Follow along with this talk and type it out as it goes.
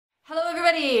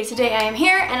everybody! Today I am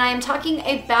here and I am talking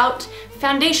about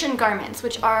foundation garments,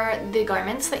 which are the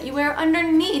garments that you wear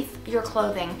underneath your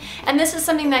clothing. And this is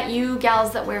something that you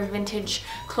gals that wear vintage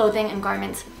clothing and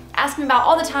garments ask me about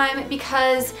all the time,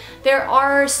 because there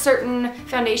are certain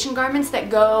foundation garments that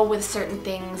go with certain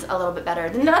things a little bit better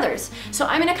than others. So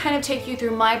I'm going to kind of take you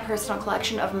through my personal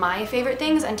collection of my favorite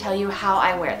things and tell you how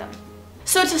I wear them.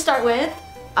 So to start with,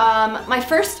 my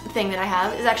first thing that I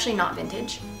have is actually not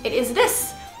vintage. It is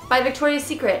this by Victoria's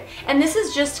Secret, and this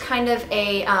is just kind of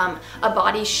a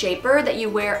body shaper that you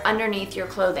wear underneath your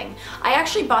clothing. I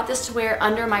actually bought this to wear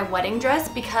under my wedding dress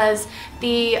because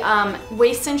the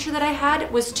waist cincher that I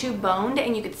had was too boned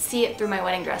and you could see it through my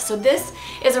wedding dress. So this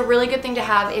is a really good thing to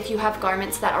have if you have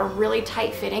garments that are really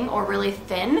tight fitting or really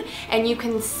thin and you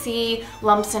can see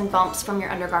lumps and bumps from your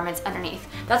undergarments underneath.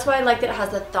 That's why I like that it has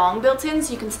the thong built in,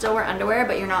 so you can still wear underwear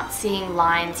but you're not seeing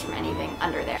lines from anything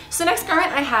under there. So next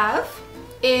garment I have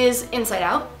is inside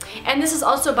out, and this is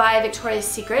also by Victoria's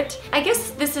Secret. I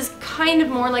guess this is kind of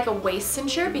more like a waist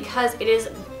cincher because it is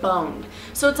boned.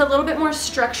 So it's a little bit more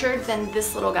structured than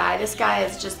this little guy. This guy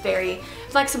is just very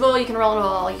flexible. You can roll it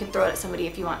all, you can throw it at somebody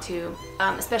if you want to,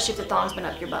 especially if the thong's been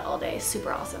up your butt all day.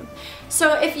 Super awesome.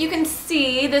 So if you can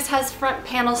see, this has front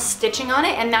panel stitching on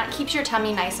it, and that keeps your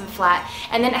tummy nice and flat.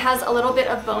 And then it has a little bit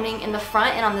of boning in the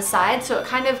front and on the side, so it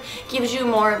kind of gives you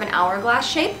more of an hourglass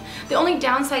shape. The only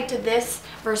downside to this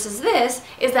versus this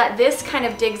is that this kind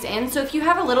of digs in. So if you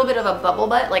have a little bit of a bubble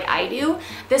butt like I do,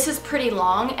 this is pretty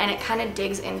long and it kind of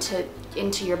digs into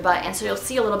your butt, and so you'll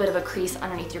see a little bit of a crease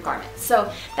underneath your garment.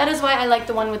 So that is why I like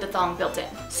the one with the thong built in.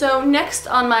 So next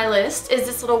on my list is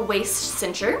this little waist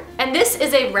cincher, and this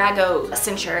is a rago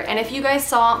cincher. And if you guys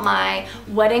saw my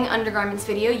wedding undergarments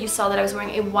video, you saw that I was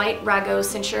wearing a white rago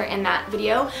cincher in that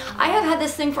video. I have had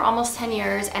this thing for almost 10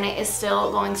 years and it is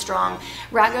still going strong.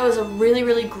 Rago is a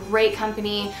really great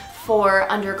company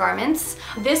for undergarments.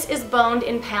 This is boned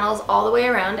in panels all the way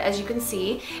around, as you can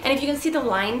see, and if you can see the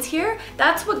lines here,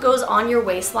 that's what goes on your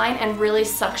waistline and really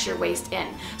sucks your waist in.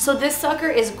 So this sucker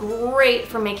is great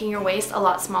for making your waist a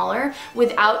lot smaller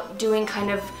without doing kind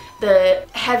of the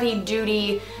heavy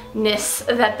duty-ness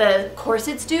that the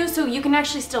corsets do, so you can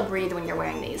actually still breathe when you're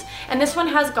wearing these. And this one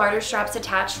has garter straps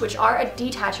attached, which are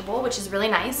detachable, which is really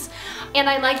nice. And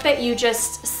I like that you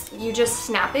just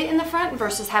snap it in the front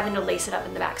versus having to lace it up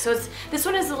in the back. So this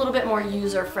one is a little bit more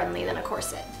user-friendly than a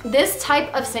corset. This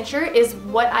type of cincher is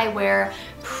what I wear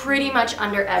pretty much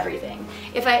under everything.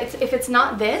 If it's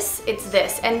not this, it's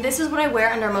this. And this is what I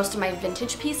wear under most of my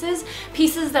vintage pieces.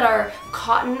 Pieces that are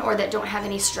cotton or that don't have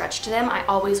any stretch to them, I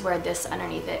always wear this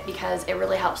underneath it because it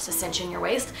really helps to cinch in your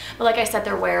waist. But like I said,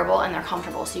 they're wearable and they're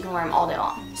comfortable, so you can wear them all day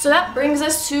long. So that brings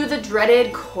us to the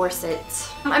dreaded corset.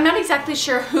 I'm not exactly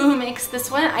sure who makes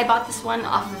this one. I bought this one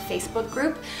off of a Facebook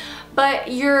group.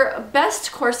 But your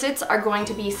best corsets are going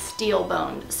to be steel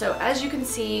boned. So as you can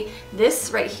see,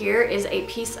 this right here is a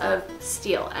piece of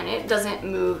steel and it doesn't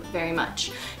move very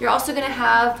much. You're also gonna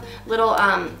have little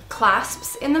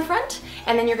clasps in the front,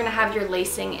 and then you're gonna have your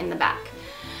lacing in the back.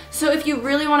 So if you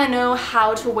really want to know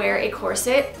how to wear a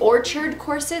corset, Orchard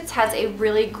Corsets has a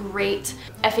really great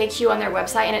FAQ on their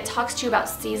website, and it talks to you about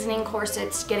seasoning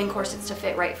corsets, getting corsets to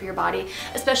fit right for your body,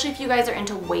 especially if you guys are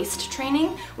into waist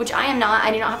training, which I am not.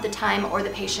 I do not have the time or the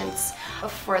patience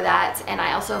for that, and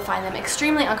I also find them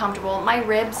extremely uncomfortable. My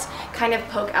ribs kind of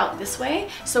poke out this way,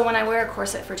 so when I wear a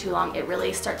corset for too long, it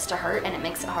really starts to hurt and it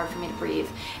makes it hard for me to breathe.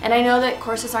 And I know that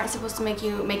corsets aren't supposed to make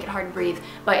it hard to breathe,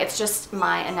 but it's just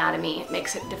my anatomy. It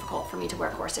makes it difficult for me to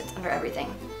wear corsets under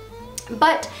everything.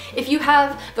 But if you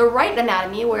have the right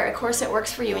anatomy where a corset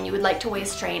works for you and you would like to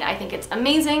waist train, I think it's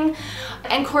amazing.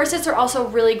 And corsets are also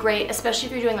really great, especially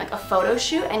if you're doing like a photo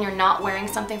shoot and you're not wearing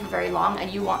something for very long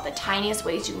and you want the tiniest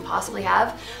waist you can possibly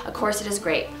have. A corset is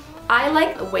great. I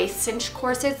like the waist cinch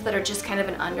corsets that are just kind of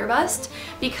an underbust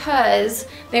because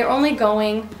they're only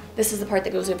going, this is the part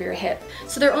that goes over your hip,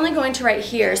 so they're only going to right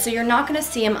here, so you're not going to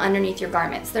see them underneath your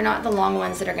garments. They're not the long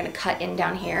ones that are going to cut in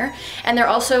down here, and they're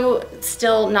also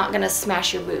still not going to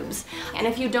smash your boobs. And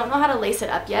if you don't know how to lace it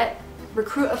up yet,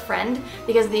 recruit a friend,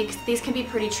 because these can be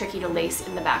pretty tricky to lace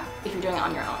in the back if you're doing it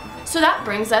on your own. So that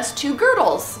brings us to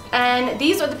girdles, and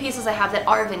these are the pieces I have that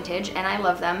are vintage and I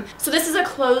love them. So this is a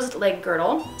closed leg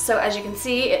girdle. So as you can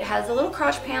see, it has a little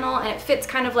crotch panel and it fits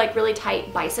kind of like really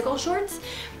tight bicycle shorts.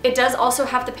 It does also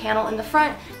have the panel in the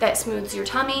front that smooths your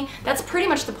tummy. That's pretty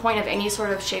much the point of any sort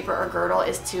of shaper or girdle,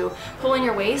 is to pull in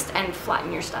your waist and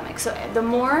flatten your stomach. So the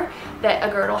more that a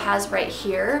girdle has right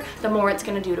here, the more it's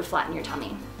going to do to flatten your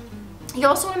tummy. You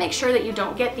also want to make sure that you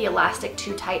don't get the elastic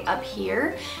too tight up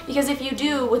here, because if you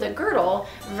do with a girdle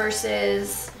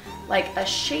versus like a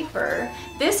shaper,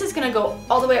 this is gonna go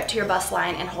all the way up to your bust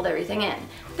line and hold everything in.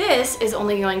 This is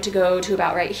only going to go to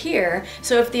about right here.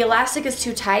 So if the elastic is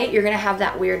too tight, you're gonna have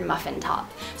that weird muffin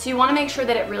top. So you wanna make sure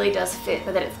that it really does fit,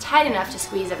 but that it's tight enough to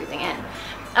squeeze everything in.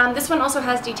 This one also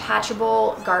has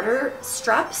detachable garter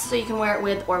straps, so you can wear it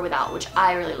with or without, which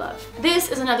I really love. This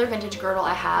is another vintage girdle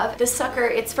I have. This sucker,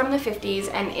 it's from the 50s,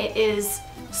 and it is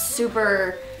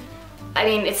super, I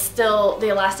mean, it's still, the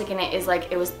elastic in it is like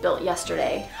it was built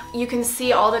yesterday. You can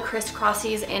see all the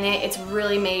crisscrossies in it. It's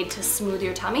really made to smooth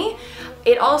your tummy.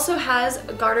 It also has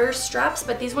garter straps,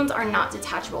 but these ones are not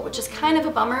detachable, which is kind of a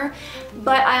bummer,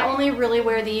 but I only really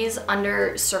wear these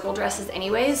under circle dresses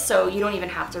anyways, so you don't even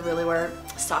have to really wear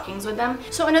stockings with them.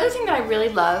 So another thing that I really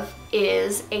love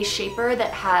is a shaper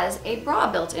that has a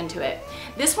bra built into it.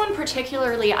 This one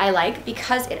particularly I like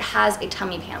because it has a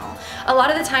tummy panel. A lot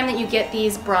of the time that you get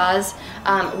these bras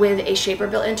with a shaper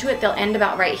built into it, they'll end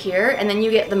about right here, and then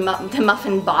you get the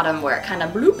muffin bottom where it kind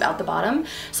of bloop out the bottom.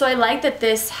 So I like that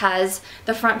this has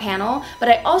the front panel, but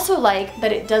I also like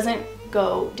that it doesn't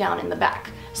go down in the back.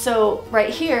 So right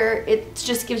here, it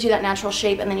just gives you that natural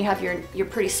shape, and then you have your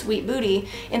pretty sweet booty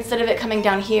instead of it coming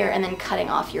down here and then cutting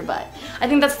off your butt. I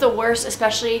think that's the worst,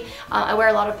 especially I wear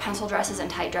a lot of pencil dresses and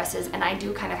tight dresses, and I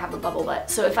do kind of have a bubble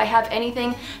butt. So if I have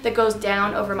anything that goes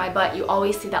down over my butt, you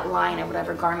always see that line of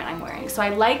whatever garment I'm wearing. So I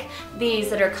like these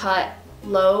that are cut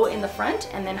low in the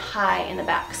front and then high in the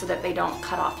back so that they don't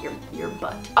cut off your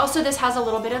butt. Also, this has a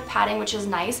little bit of padding, which is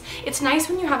nice. It's nice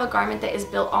when you have a garment that is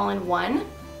built all in one,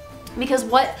 because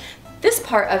what this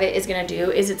part of it is gonna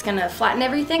do is it's gonna flatten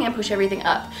everything and push everything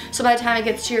up. So by the time it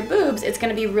gets to your boobs, it's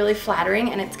gonna be really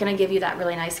flattering, and it's gonna give you that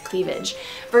really nice cleavage.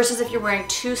 Versus if you're wearing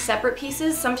two separate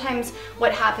pieces, sometimes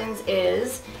what happens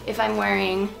is if I'm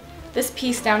wearing this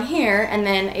piece down here and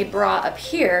then a bra up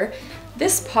here,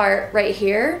 this part right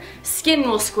here, skin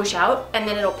will squish out and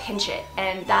then it'll pinch it,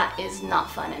 and that is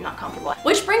not fun and not comfortable.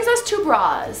 Which brings us to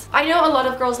bras. I know a lot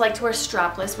of girls like to wear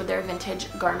strapless with their vintage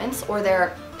garments or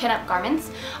their pinup garments.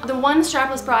 The one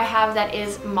strapless bra I have that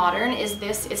is modern is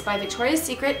this. It's by Victoria's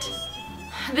Secret.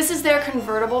 This is their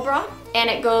convertible bra, and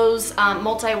it goes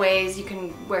multi-ways. You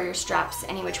can wear your straps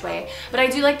any which way. But I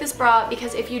do like this bra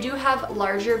because if you do have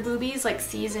larger boobies, like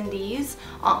C's and D's,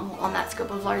 on that scope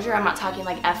of larger, I'm not talking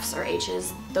like F's or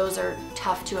H's, those are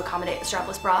tough to accommodate a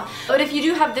strapless bra. But if you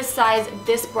do have this size,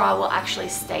 this bra will actually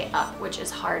stay up, which is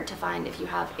hard to find if you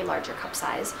have a larger cup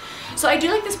size. So I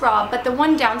do like this bra, but the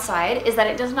one downside is that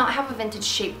it does not have a vintage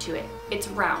shape to it. It's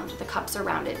round, the cups are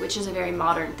rounded, which is a very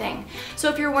modern thing. So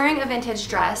if you're wearing a vintage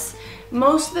dress,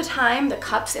 most of the time the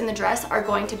cups in the dress are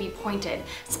going to be pointed,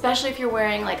 especially if you're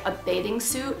wearing like a bathing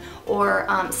suit or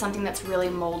something that's really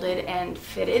molded and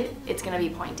fitted, it's gonna be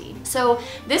pointy. So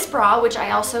this bra, which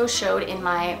I also showed in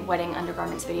my wedding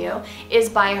undergarments video, is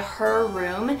by Her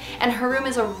Room, and Her Room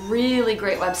is a really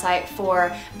great website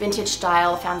for vintage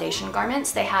style foundation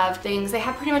garments. They have things, they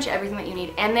have pretty much everything that you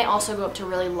need, and they also go up to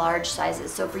really large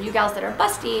sizes. So for you gals that are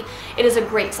busty, it is a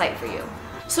great site for you.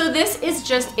 So this is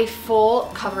just a full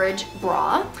coverage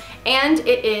bra, and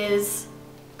it is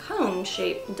cone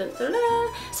shaped. Da, da,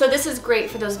 da. So this is great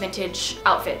for those vintage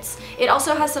outfits. It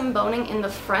also has some boning in the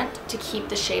front to keep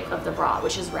the shape of the bra,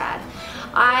 which is rad.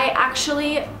 I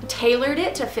actually tailored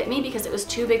it to fit me because it was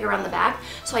too big around the back,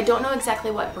 so I don't know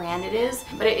exactly what brand it is,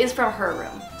 but it is from Her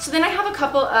Room. So then I have a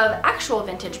couple of actual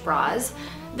vintage bras.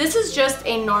 This is just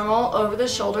a normal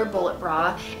over-the-shoulder bullet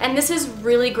bra, and this is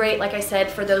really great, like I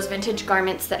said, for those vintage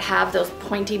garments that have those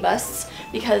pointy busts,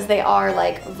 because they are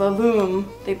like va-voom,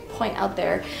 they point out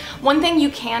there. One thing you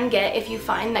can get if you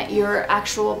find that your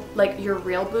actual, like your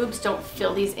real boobs don't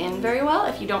fill these in very well,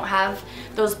 if you don't have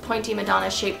those pointy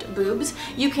Madonna-shaped boobs,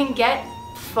 you can get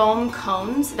foam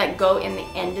cones that go in the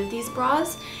end of these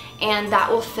bras, and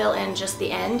that will fill in just the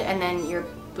end, and then your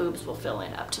boobs will fill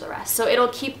in up to the rest. So it'll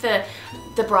keep the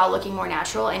bra looking more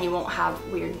natural, and you won't have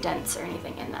weird dents or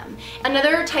anything in them.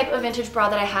 Another type of vintage bra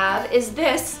that I have is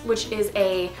this, which is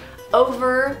a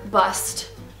over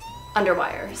bust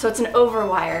underwire. So it's an over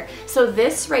wire. So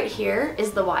this right here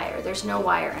is the wire. There's no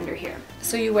wire under here.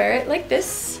 So you wear it like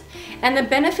this. And the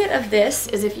benefit of this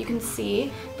is, if you can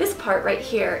see, this part right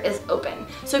here is open.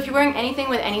 So if you're wearing anything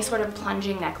with any sort of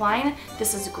plunging neckline,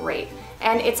 this is great.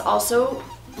 And it's also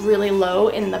really low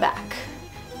in the back.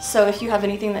 So if you have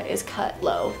anything that is cut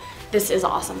low, this is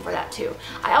awesome for that too.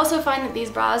 I also find that these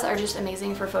bras are just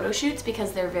amazing for photo shoots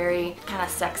because they're very kind of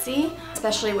sexy,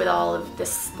 especially with all of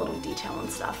this little detail and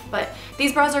stuff. But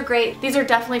these bras are great. These are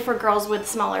definitely for girls with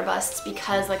smaller busts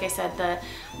because, like I said, the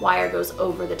wire goes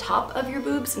over the top of your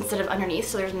boobs instead of underneath,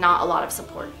 so there's not a lot of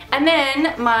support. And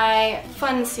then my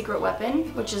fun secret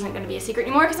weapon, which isn't going to be a secret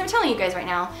anymore because I'm telling you guys right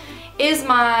now, is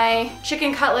my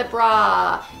chicken cutlet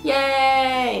bra.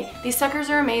 Yay! These suckers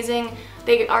are amazing.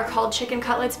 They are called chicken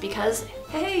cutlets because,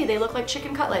 hey, they look like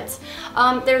chicken cutlets.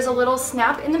 There's a little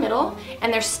snap in the middle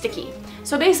and they're sticky.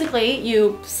 So basically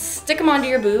you stick them onto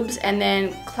your boobs and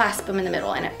then clasp them in the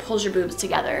middle and it pulls your boobs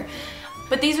together.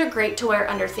 But these are great to wear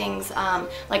under things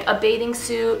like a bathing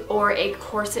suit or a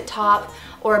corset top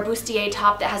or a bustier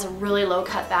top that has a really low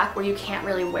cut back where you can't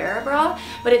really wear a bra,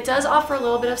 but it does offer a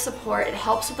little bit of support. It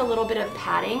helps with a little bit of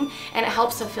padding and it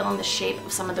helps to fill in the shape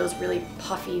of some of those really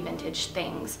puffy vintage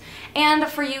things. And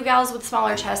for you gals with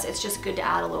smaller chests, it's just good to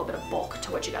add a little bit of bulk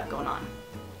to what you got going on.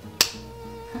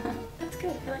 That's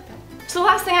good, I like that. So the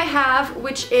last thing I have,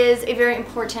 which is a very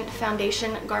important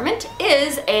foundation garment,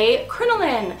 is a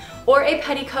crinoline or a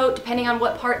petticoat, depending on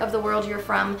what part of the world you're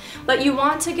from. But you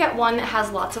want to get one that has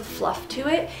lots of fluff to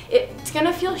it. It's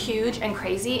gonna feel huge and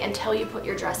crazy until you put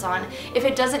your dress on. If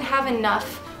it doesn't have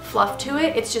enough fluff to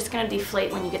it, it's just gonna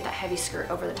deflate when you get that heavy skirt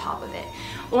over the top of it.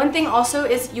 One thing also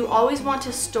is you always want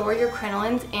to store your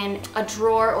crinolines in a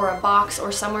drawer or a box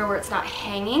or somewhere where it's not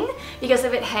hanging, because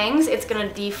if it hangs, it's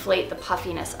gonna deflate the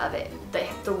puffiness of it.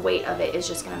 The weight of it is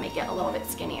just gonna make it a little bit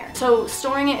skinnier. So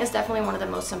storing it is definitely one of the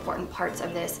most important parts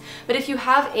of this. But if you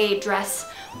have a dress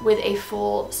with a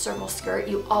full circle skirt,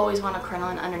 you always want a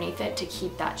crinoline underneath it to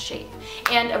keep that shape.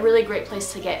 And a really great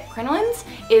place to get crinolines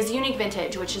is Unique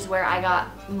Vintage, which is where I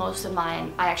got most of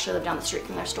mine. I actually live down the street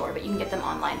from their store, but you can get them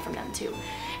online from them too.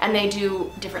 And they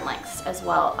do different lengths as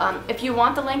well. If you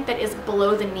want the length that is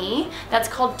below the knee, that's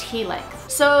called T-length.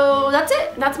 So that's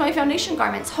it. That's my foundation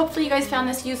garments. Hopefully you guys found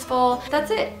this useful. That's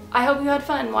it. I hope you had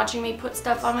fun watching me put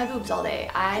stuff on my boobs all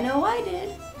day. I know I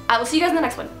did. I will see you guys in the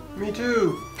next one. Me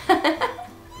too.